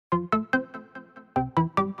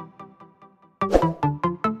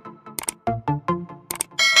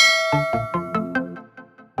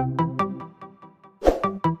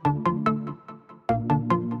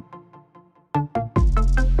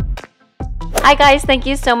Hi guys, thank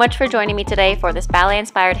you so much for joining me today for this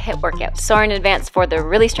ballet-inspired HIIT workout. Sorry in advance for the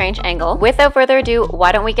really strange angle. Without further ado,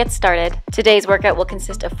 why don't we get started? Today's workout will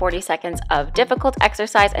consist of 40 seconds of difficult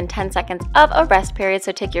exercise and 10 seconds of a rest period,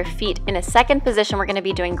 so take your feet in a second position. We're going to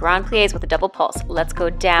be doing grand pliés with a double pulse. Let's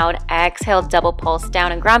go down, exhale, double pulse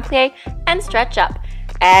down and grand plié, and stretch up.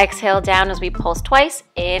 Exhale down as we pulse twice,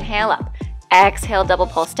 inhale up. Exhale, double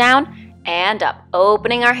pulse down, and up,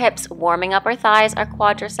 opening our hips, warming up our thighs, our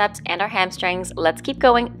quadriceps, and our hamstrings. Let's keep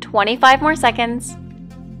going, 25 more seconds.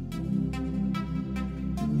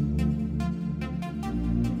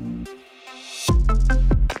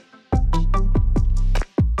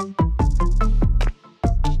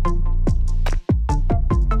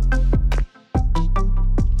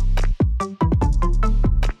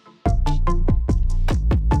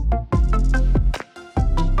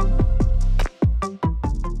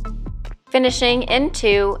 Finishing in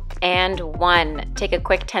 2 and 1. Take a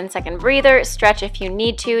quick 10-second breather, stretch if you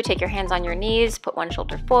need to, take your hands on your knees, put one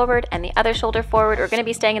shoulder forward and the other shoulder forward. We're going to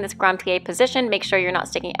be staying in this grand plié position. Make sure you're not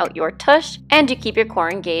sticking out your tush and you keep your core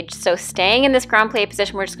engaged. So staying in this grand plié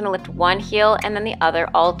position, we're just going to lift one heel and then the other,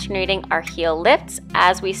 alternating our heel lifts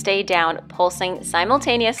as we stay down, pulsing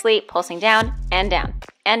simultaneously, pulsing down and down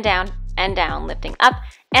and down and down, lifting up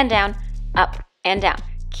and down, up and down.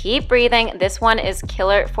 Keep breathing. This one is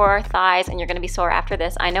killer for our thighs and you're going to be sore after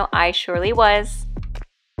this. I know I surely was.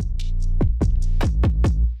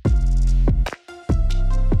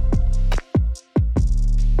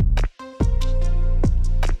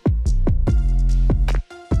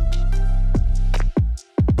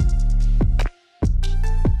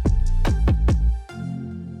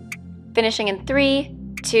 Finishing in 3,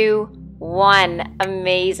 2, 1.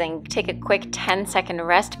 Amazing. Take a quick 10-second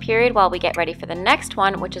rest period while we get ready for the next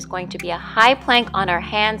one, which is going to be a high plank on our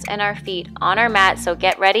hands and our feet on our mat. So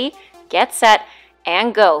get ready, get set,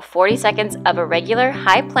 and go. 40 seconds of a regular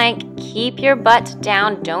high plank. Keep your butt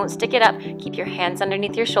down. Don't stick it up. Keep your hands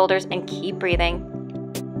underneath your shoulders and keep breathing.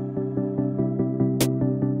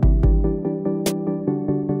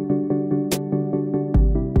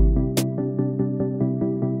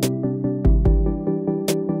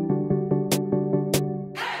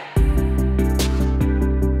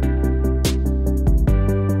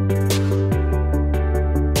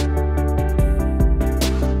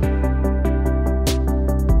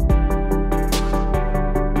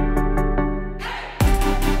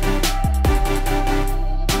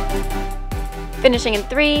 Finishing in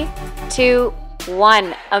 3, 2,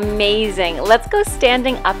 1. Amazing. Let's go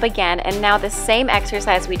standing up again. And now the same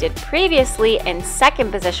exercise we did previously in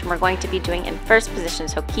second position, we're going to be doing in first position.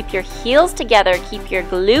 So keep your heels together, keep your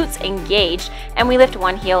glutes engaged, and we lift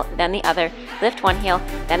one heel, then the other, lift one heel,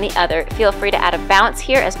 then the other. Feel free to add a bounce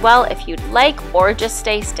here as well if you'd like, or just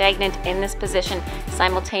stay stagnant in this position,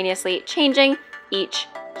 simultaneously changing each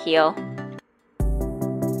heel.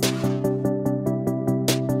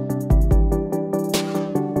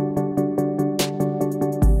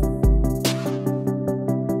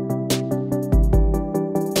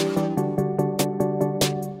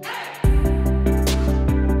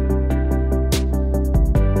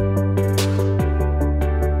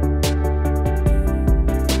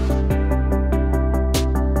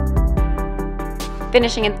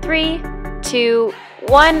 Finishing in 3, 2,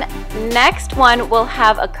 1. Next one, we'll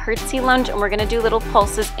have a curtsy lunge, and we're going to do little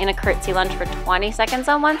pulses in a curtsy lunge for 20 seconds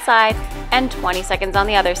on one side and 20 seconds on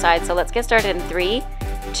the other side. So let's get started in 3,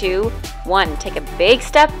 2, 1. Take a big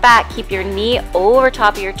step back, keep your knee over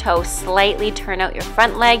top of your toe, slightly turn out your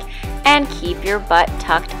front leg, and keep your butt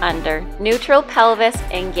tucked under. Neutral pelvis,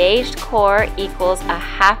 engaged core equals a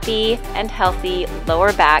happy and healthy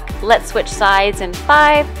lower back. Let's switch sides in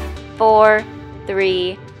 5, 4,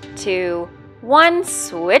 3, 2, 1.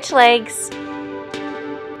 Switch legs.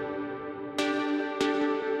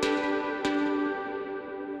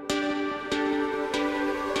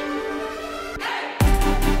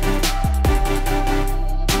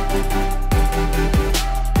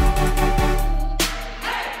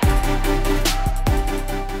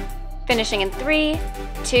 Finishing in 3,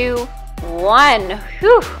 2, 1.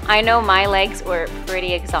 Whew, I know my legs were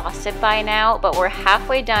pretty exhausted by now, but we're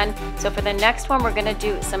halfway done. So for the next one, we're gonna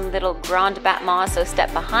do some little grand battements. So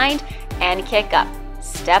step behind and kick up.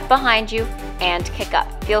 Step behind you and kick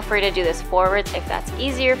up. Feel free to do this forwards if that's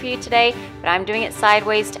easier for you today, but I'm doing it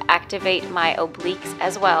sideways to activate my obliques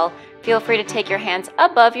as well. Feel free to take your hands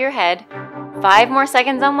above your head. 5 more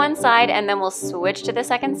seconds on one side, and then we'll switch to the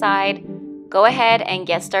second side. Go ahead and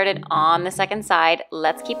get started on the second side.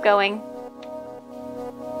 Let's keep going.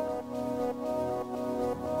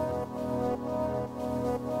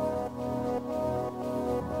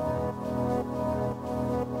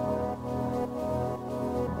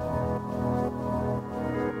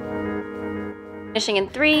 Finishing in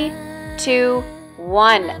 3, 2,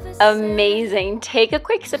 1. Amazing. Take a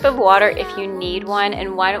quick sip of water if you need one,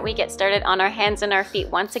 and why don't we get started on our hands and our feet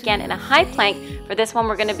once again in a high plank. For this one,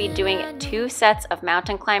 we're going to be doing 2 sets of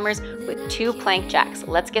mountain climbers with 2 plank jacks.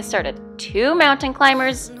 Let's get started. 2 mountain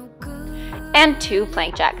climbers and 2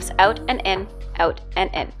 plank jacks. Out and in, out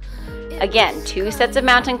and in. Again, 2 sets of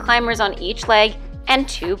mountain climbers on each leg and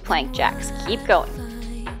 2 plank jacks. Keep going.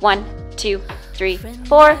 1, 2, 3,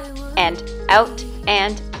 4, and out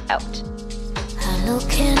and out. How low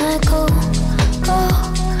can I go,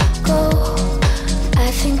 go?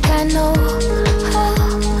 I think I know how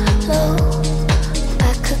low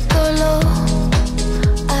I could go low.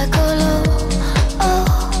 I go low, oh.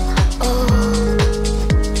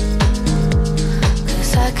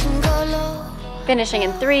 'Cause I can go low. Finishing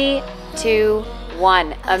in 3, 2,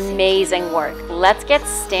 1. Amazing work. Let's get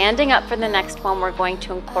standing up for the next one. We're going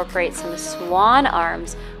to incorporate some swan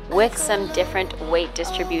arms with some different weight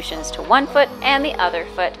distributions to one foot and the other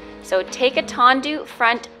foot. So take a tendu,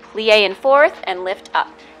 front, plie and forth, and lift up.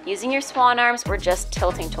 Using your swan arms, we're just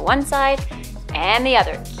tilting to one side and the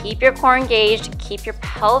other. Keep your core engaged, keep your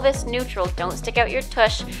pelvis neutral, don't stick out your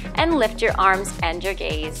tush, and lift your arms and your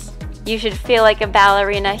gaze. You should feel like a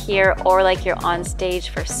ballerina here or like you're on stage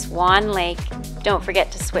for Swan Lake. Don't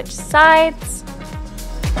forget to switch sides.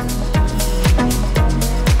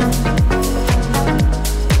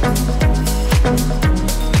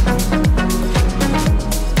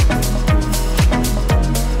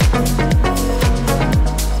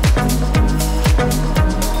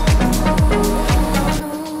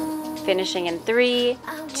 Finishing in 3,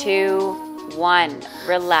 2, 1.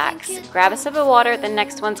 Relax. Grab a sip of water. The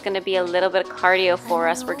next one's going to be a little bit of cardio for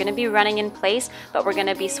us. We're going to be running in place, but we're going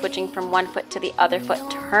to be switching from one foot to the other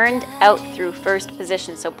foot, turned out through first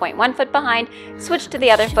position. So point one foot behind, switch to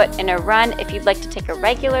the other foot in a run. If you'd like to take a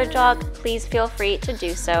regular jog, please feel free to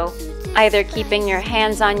do so. Either keeping your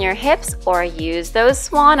hands on your hips or use those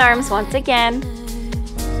swan arms once again.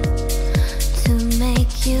 To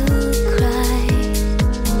make you cry.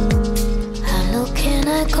 How low can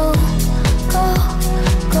I go, go?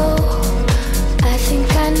 I think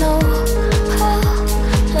I know how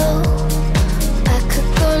low I could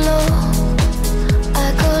go low. I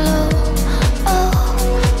go low, oh.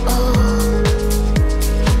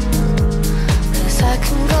 'Cause I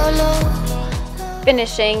can go low.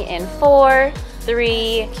 Finishing in 4,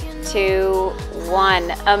 3, 2,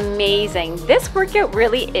 1. Amazing. This workout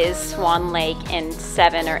really is Swan Lake in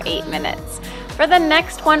 7 or 8 minutes. For the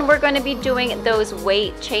next one, we're going to be doing those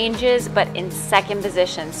weight changes, but in second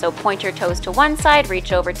position. So point your toes to one side,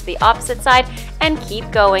 reach over to the opposite side, and keep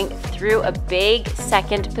going through a big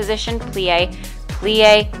second position plie.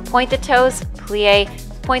 Plie, point the toes, plie,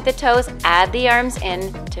 point the toes, add the arms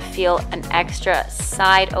in to feel an extra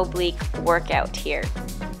side oblique workout here.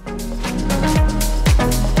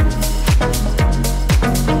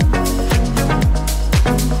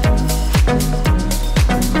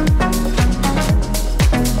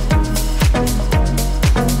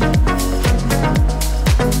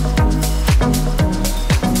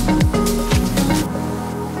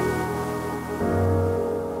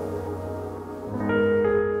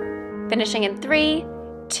 Finishing in 3,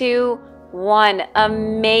 2, 1.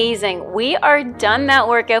 Amazing. We are done that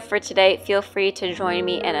workout for today. Feel free to join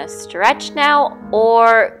me in a stretch now,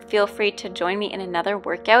 or feel free to join me in another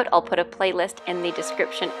workout. I'll put a playlist in the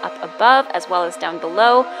description up above as well as down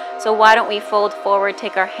below. So why don't we fold forward,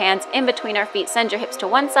 take our hands in between our feet, send your hips to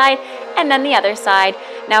one side and then the other side.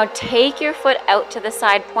 Now take your foot out to the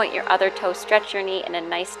side, point your other toe, stretch your knee in a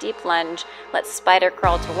nice deep lunge. Let's spider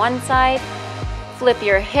crawl to one side. Flip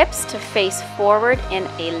your hips to face forward in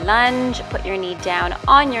a lunge. Put your knee down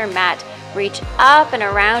on your mat. Reach up and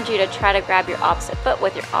around you to try to grab your opposite foot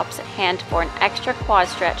with your opposite hand for an extra quad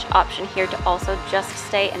stretch. Option here to also just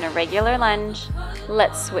stay in a regular lunge.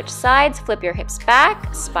 Let's switch sides. Flip your hips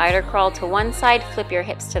back. Spider crawl to one side. Flip your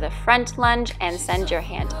hips to the front lunge and send your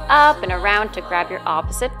hand up and around to grab your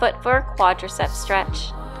opposite foot for a quadricep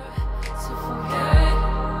stretch.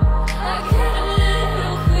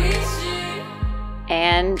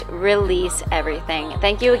 And release everything.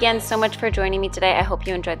 Thank you again so much for joining me today. I hope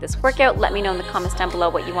you enjoyed this workout. Let me know in the comments down below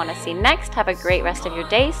what you want to see next. Have a great rest of your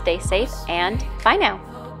day. Stay safe and bye now.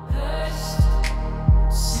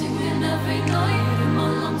 Singing every night in my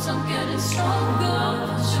lungs, I'm getting stronger.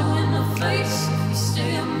 Punch you in the face if you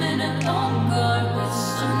stay a minute longer.